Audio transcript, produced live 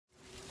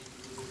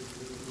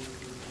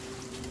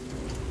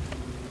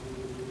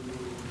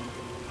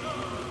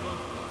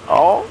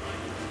Oh.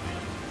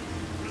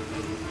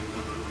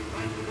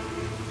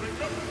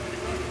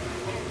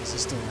 Is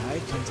this the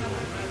ride? Come to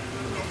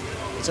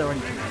ride? It's already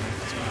been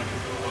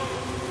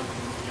ride.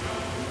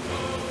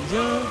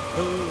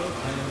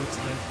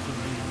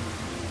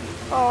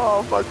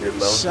 Oh, fucking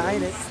love.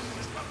 Shine it.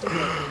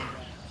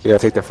 You gotta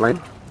take the flame?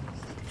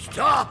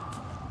 Stop!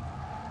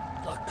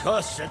 The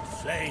cursed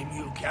flame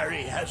you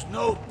carry has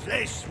no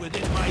place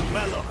within my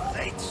well of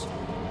fates.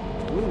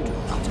 Do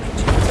not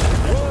enter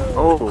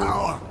Oh.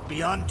 power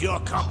beyond your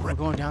We're comprehension.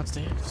 going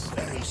downstairs.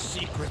 Very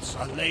secrets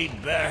are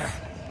laid bare.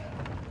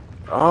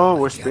 Oh,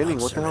 we're I spinning.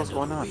 cannot What the hell's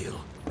surrender going on? the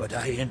wheel, but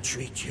I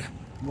entreat you.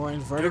 More in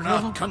Do vertical.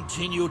 not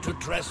continue to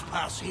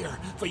trespass here,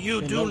 for you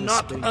In do other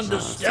not space.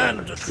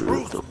 understand the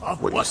truth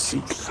of what you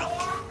seek.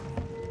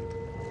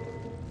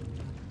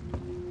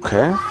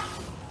 Okay.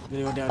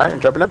 Video down Alright,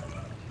 dropping up.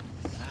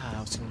 Ah,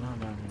 what's going on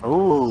down here?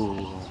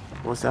 Oh,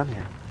 what's down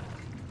here?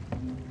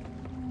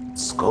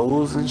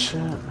 Skulls and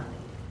shit.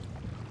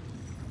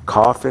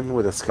 Coffin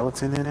with a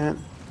skeleton in it.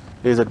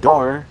 There's a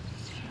door.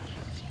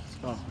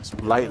 Oh, it's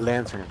Light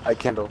lantern. Light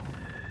candle.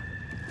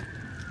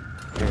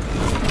 Here.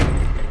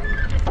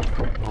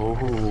 Oh.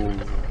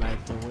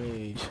 Light the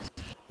way.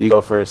 You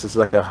go first. It's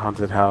like a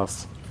haunted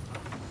house.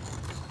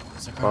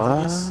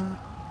 Sarcophagus?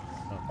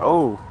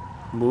 Oh.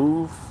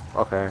 Move.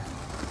 Okay.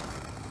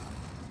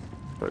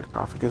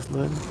 Sarcophagus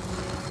lid.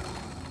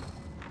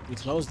 We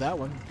closed that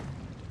one.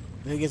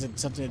 You think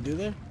it's something to do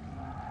there?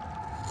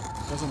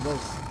 Close them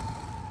both.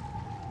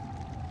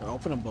 Or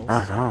open them both.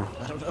 I don't know.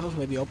 I don't know.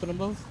 Maybe open them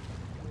both?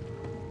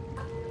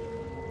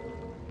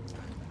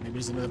 Maybe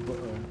there's another book.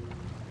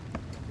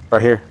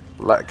 Right here.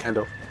 Light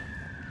candle.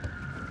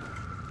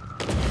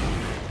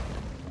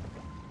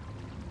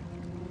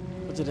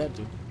 What did that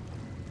do?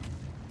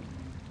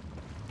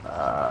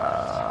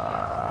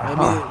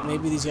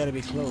 Maybe these gotta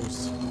be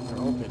closed or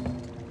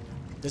open.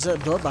 There's a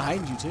door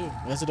behind you too.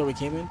 That's the door we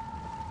came in.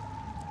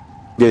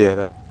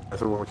 Yeah,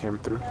 that's the one we came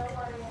through.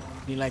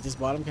 You like this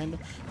bottom candle?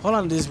 Hold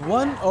on, there's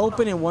one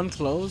open and one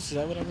closed. Is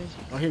that what I mean?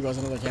 Oh, here goes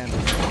another candle.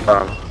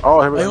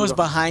 Oh, here we It go. was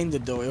behind the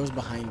door. It was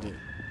behind it.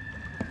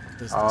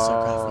 The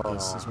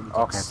sarcophagus is what we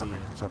can okay, see.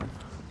 something. So,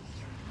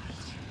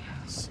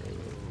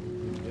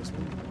 this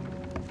one.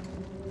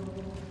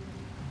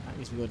 I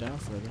guess we go down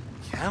further.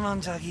 Come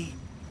on, Dougie.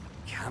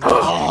 Come on.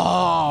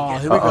 Oh,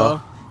 here we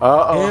go.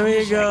 Uh-oh. Here we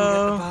Shaking at the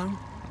go. bone.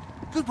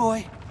 Good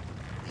boy.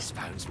 This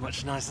bone's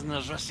much nicer than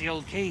those rusty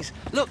old keys.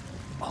 Look,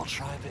 I'll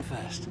try a bit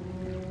first.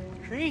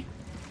 See?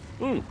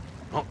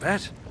 Not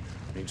bad.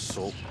 Needs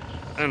salt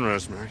and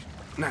rosemary.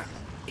 Now,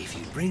 if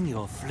you bring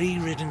your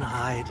flea-ridden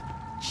hide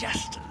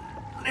just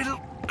a little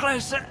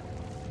closer.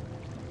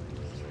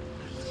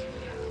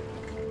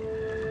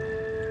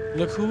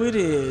 Look who it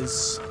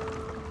is.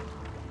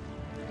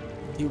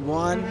 The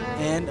one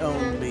and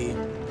only.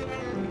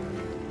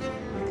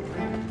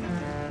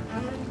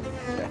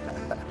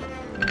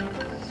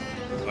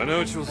 I know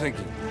what you're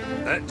thinking.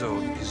 That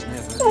dog is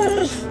never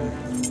useful.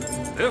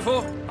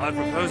 Therefore, I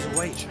propose a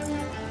wager.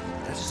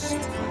 Let's see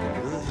if I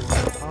can lure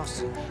him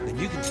past him. Then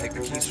you can take the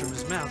keys from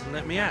his mouth and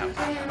let me out.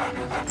 The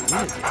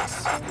winner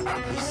gets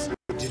this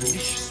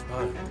delicious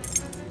bone.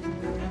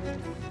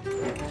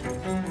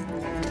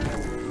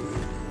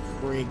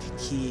 Rigged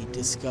key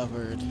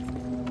discovered.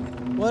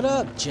 What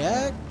up,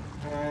 Jack?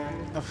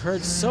 I've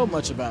heard so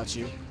much about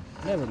you.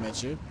 Never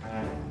met you.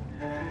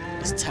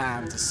 It's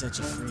time to set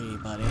you free,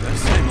 buddy. Don't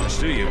say much,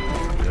 do you?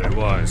 Very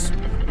wise.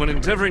 When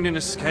endeavoring an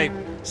escape,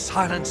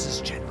 silence is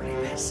generally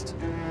best.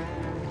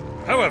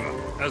 However,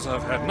 as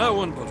I've had no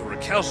one but a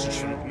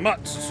recalcitrant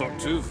mutt to talk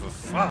to for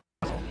far,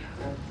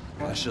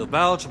 I shall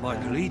bow to my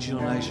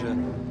collegial nature.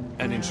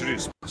 and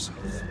introduce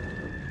myself.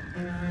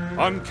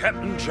 I'm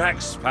Captain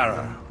Jack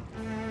Sparrow.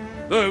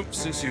 Though,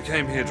 since you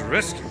came here to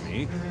rescue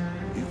me,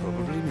 you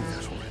probably knew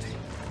that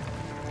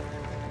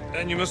already.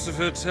 And you must have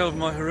heard tell of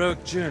my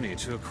heroic journey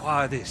to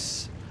acquire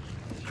this,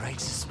 The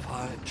greatest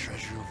pirate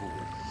treasure of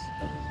all.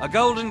 A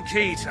golden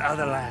key to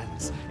other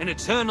lands, an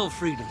eternal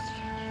freedom.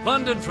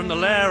 plundered from the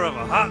lair of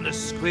a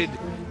heartless squid,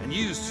 and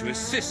used to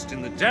assist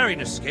in the daring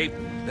escape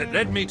that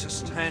led me to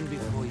stand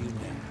before you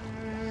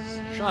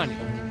now. Shiny,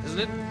 isn't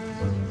it?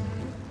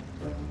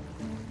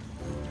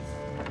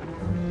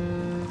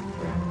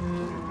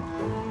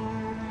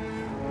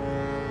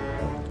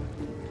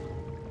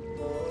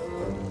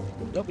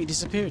 Nope, he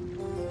disappeared.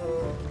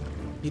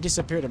 He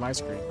disappeared on my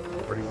screen.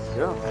 Where'd he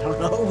go? I don't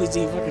know. Is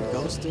he a fucking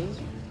ghost, dude?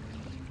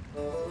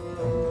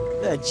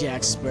 That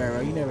Jack Sparrow.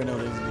 You never know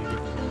this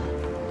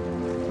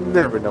dude.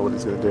 Never know what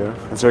he's gonna do.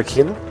 Is there a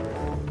key in it?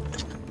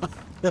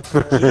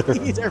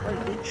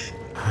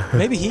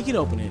 Maybe he can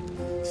open it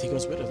if he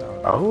goes with us. I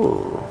don't know.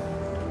 Oh.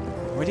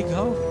 Where'd he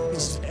go? He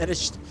just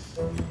vanished.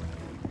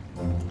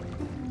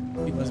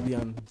 He must be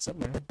on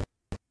somewhere.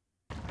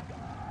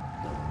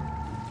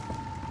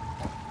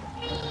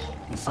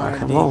 We find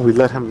Come the- on, we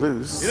let him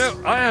loose. You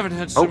know, I haven't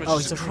had so Oh. much Oh,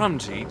 as it's a okay. crumb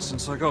to eat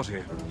since I got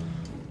here.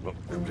 Not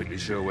completely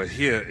sure where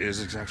here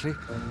is exactly,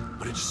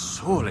 but it's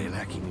sorely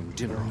lacking in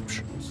dinner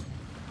options.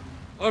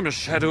 I'm a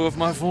shadow of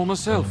my former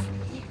self.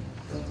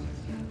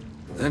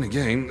 Then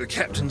again, the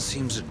captain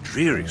seems a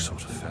dreary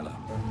sort of fellow.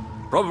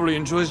 Probably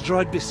enjoys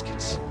dried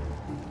biscuits.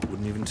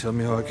 Wouldn't even tell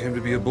me how I came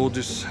to be aboard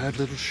this sad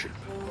little ship.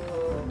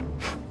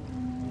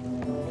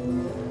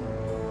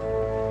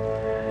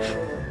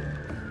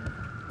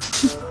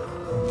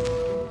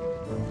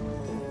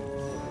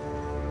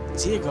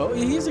 Is he a ghost?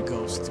 He is a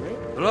ghost,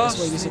 right? The last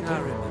That's why thing I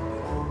disappeared.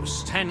 remember was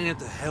standing at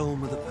the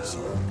helm of the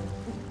Pearl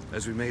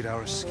as we made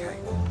our escape.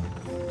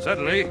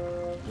 Suddenly,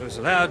 there was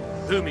a loud,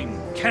 booming,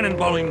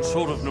 cannonballing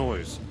sort of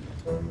noise.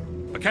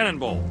 A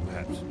cannonball,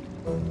 perhaps.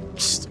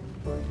 Psst.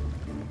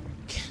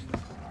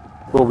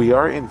 Well, we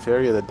are in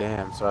Ferry of the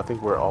Dam, so I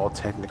think we're all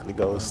technically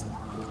ghosts.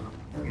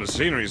 The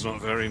scenery's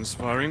not very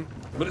inspiring,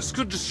 but it's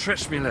good to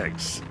stretch me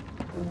legs.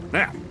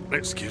 Now,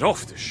 let's get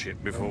off this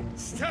ship before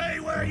Stay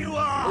where you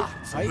are!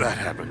 Fight. that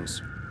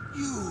happens.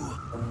 You,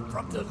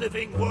 from the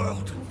living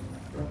world.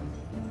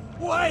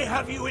 Why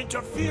have you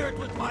interfered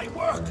with my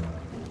work?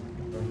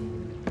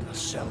 The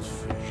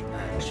selfish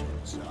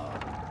actions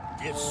of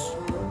this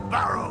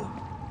Barrow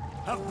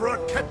have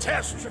brought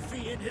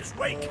catastrophe in his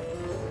wake.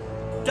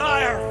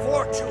 Dire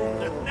fortune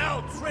that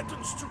now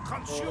threatens to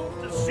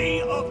consume the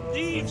Sea of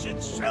Thieves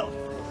itself.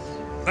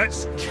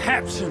 That's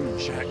Captain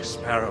Jack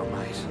Sparrow,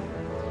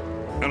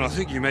 mate. And I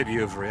think you may be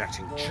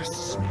overreacting just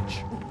a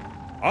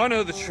smidge. I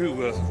know the true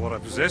worth of what I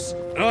possess,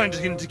 and I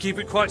intend to keep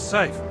it quite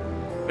safe.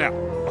 Now,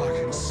 I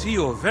can see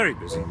you're very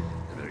busy and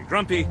very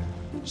grumpy,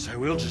 so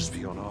we'll just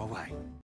be on our way.